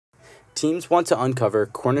Teams want to uncover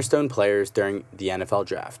cornerstone players during the NFL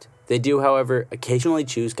draft. They do, however, occasionally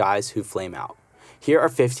choose guys who flame out. Here are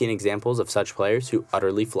 15 examples of such players who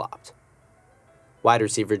utterly flopped. Wide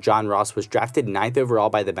receiver John Ross was drafted 9th overall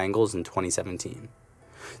by the Bengals in 2017.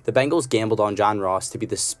 The Bengals gambled on John Ross to be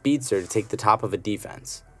the speedster to take the top of a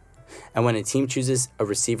defense. And when a team chooses a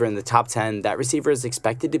receiver in the top 10, that receiver is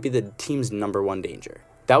expected to be the team's #1 danger.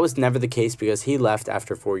 That was never the case because he left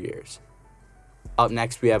after 4 years. Up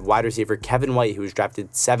next, we have wide receiver Kevin White, who was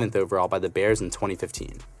drafted 7th overall by the Bears in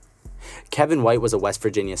 2015. Kevin White was a West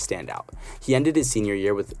Virginia standout. He ended his senior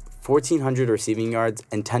year with 1,400 receiving yards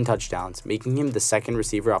and 10 touchdowns, making him the second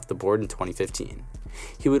receiver off the board in 2015.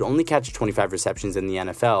 He would only catch 25 receptions in the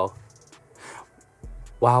NFL,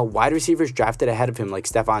 while wide receivers drafted ahead of him like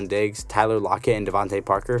Stephon Diggs, Tyler Lockett, and Devontae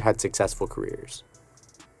Parker had successful careers.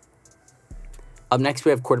 Up next,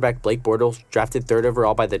 we have quarterback Blake Bortles, drafted 3rd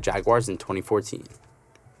overall by the Jaguars in 2014.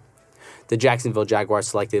 The Jacksonville Jaguars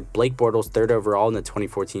selected Blake Bortles 3rd overall in the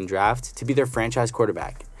 2014 draft to be their franchise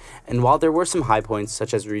quarterback, and while there were some high points,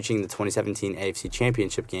 such as reaching the 2017 AFC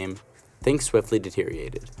Championship game, things swiftly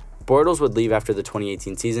deteriorated. Bortles would leave after the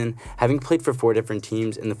 2018 season, having played for 4 different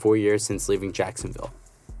teams in the 4 years since leaving Jacksonville.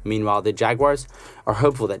 Meanwhile, the Jaguars are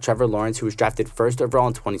hopeful that Trevor Lawrence, who was drafted 1st overall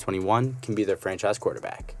in 2021, can be their franchise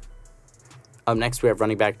quarterback. Up next, we have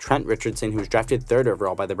running back Trent Richardson, who was drafted 3rd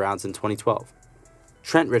overall by the Browns in 2012.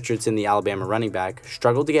 Trent Richardson, the Alabama running back,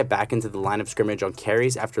 struggled to get back into the line of scrimmage on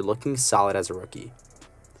carries after looking solid as a rookie,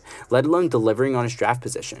 let alone delivering on his draft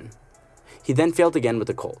position. He then failed again with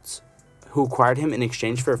the Colts, who acquired him in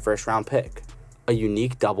exchange for a first-round pick, a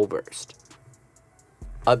unique double burst.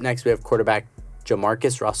 Up next, we have quarterback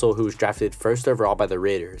Jamarcus Russell, who was drafted 1st overall by the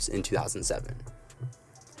Raiders in 2007.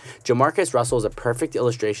 Jamarcus Russell is a perfect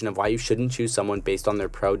illustration of why you shouldn't choose someone based on their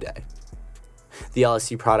pro day. The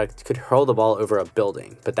LSU product could hurl the ball over a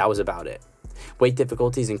building, but that was about it. Weight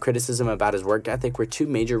difficulties and criticism about his work ethic were 2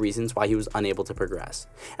 major reasons why he was unable to progress,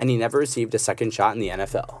 and he never received a second shot in the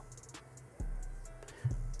NFL.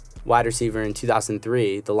 Wide receiver in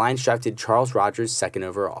 2003, the Lions drafted Charles Rogers 2nd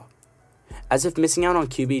overall. As if missing out on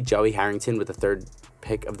QB Joey Harrington with the 3rd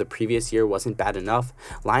pick of the previous year wasn't bad enough,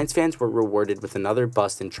 Lions fans were rewarded with another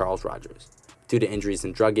bust in Charles Rogers. Due to injuries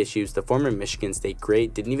and drug issues, the former Michigan State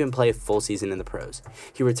great didn't even play a full season in the pros.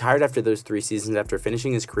 He retired after those 3 seasons after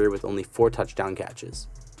finishing his career with only 4 touchdown catches.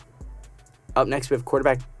 Up next, we have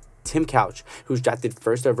quarterback Tim Couch, who was drafted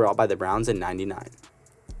 1st overall by the Browns in '99.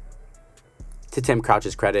 To Tim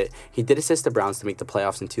Couch's credit, he did assist the Browns to make the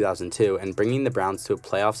playoffs in 2002 and bringing the Browns to a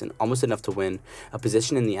playoffs and almost enough to win a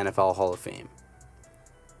position in the NFL Hall of Fame.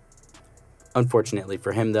 Unfortunately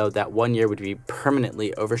for him, though, that 1 year would be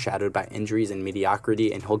permanently overshadowed by injuries and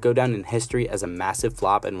mediocrity, and he'll go down in history as a massive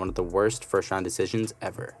flop and one of the worst first-round decisions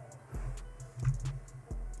ever.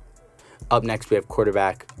 Up next, we have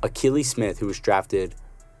quarterback Akili Smith, who was drafted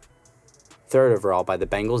 3rd overall by the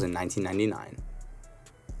Bengals in 1999.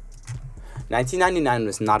 1999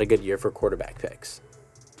 was not a good year for quarterback picks.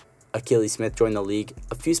 Akili Smith joined the league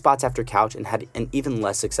a few spots after Couch and had an even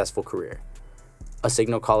less successful career. A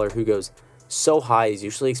signal caller who goes so high is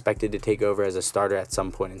usually expected to take over as a starter at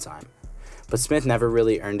some point in time. But Smith never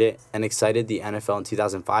really earned it and excited the NFL in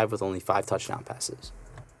 2005 with only 5 touchdown passes.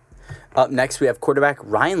 Up next, we have quarterback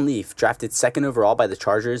Ryan Leaf, drafted 2nd overall by the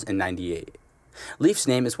Chargers in '98. Leaf's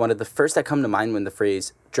name is one of the first that come to mind when the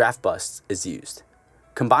phrase draft busts is used.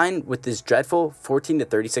 Combined with this dreadful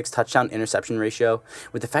 14-36 touchdown interception ratio,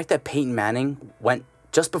 with the fact that Peyton Manning went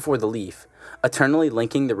just before the Leaf, eternally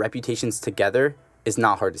linking the reputations together is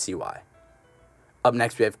not hard to see why. Up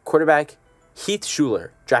next, we have quarterback Heath Shuler,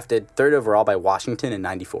 drafted 3rd overall by Washington in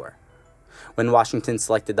 '94. When Washington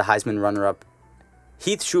selected the Heisman runner-up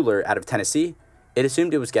Heath Shuler out of Tennessee, it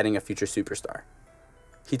assumed it was getting a future superstar.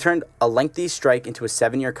 He turned a lengthy strike into a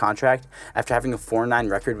 7-year contract after having a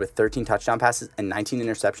 4-9 record with 13 touchdown passes and 19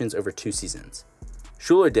 interceptions over 2 seasons.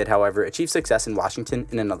 Shuler did, however, achieve success in Washington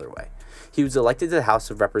in another way. He was elected to the House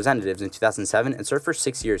of Representatives in 2007 and served for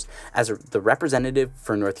 6 years as the representative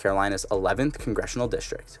for North Carolina's 11th Congressional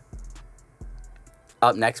District.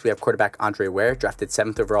 Up next, we have quarterback Andre Ware, drafted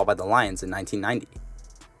 7th overall by the Lions in 1990.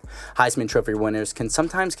 Heisman Trophy winners can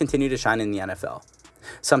sometimes continue to shine in the NFL.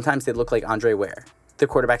 Sometimes they look like Andre Ware. The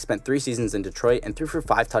quarterback spent 3 seasons in Detroit and threw for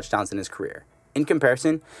 5 touchdowns in his career. In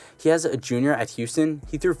comparison, he as a junior at Houston,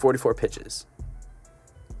 he threw 44 pitches.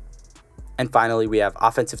 And finally, we have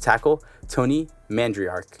offensive tackle Tony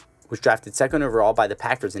Mandriark, was drafted 2nd overall by the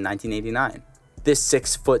Packers in 1989. This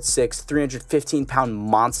 6'6", 315-pound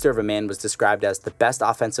monster of a man was described as the best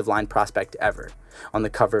offensive line prospect ever on the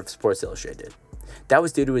cover of Sports Illustrated. That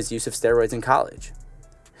was due to his use of steroids in college.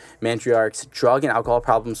 Matriarch's drug and alcohol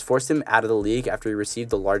problems forced him out of the league after he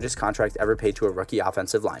received the largest contract ever paid to a rookie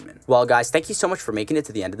offensive lineman. Well, guys, thank you so much for making it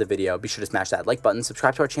to the end of the video. Be sure to smash that like button,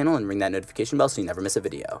 subscribe to our channel, and ring that notification bell so you never miss a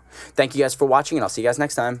video. Thank you guys for watching, and I'll see you guys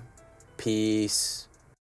next time. Peace.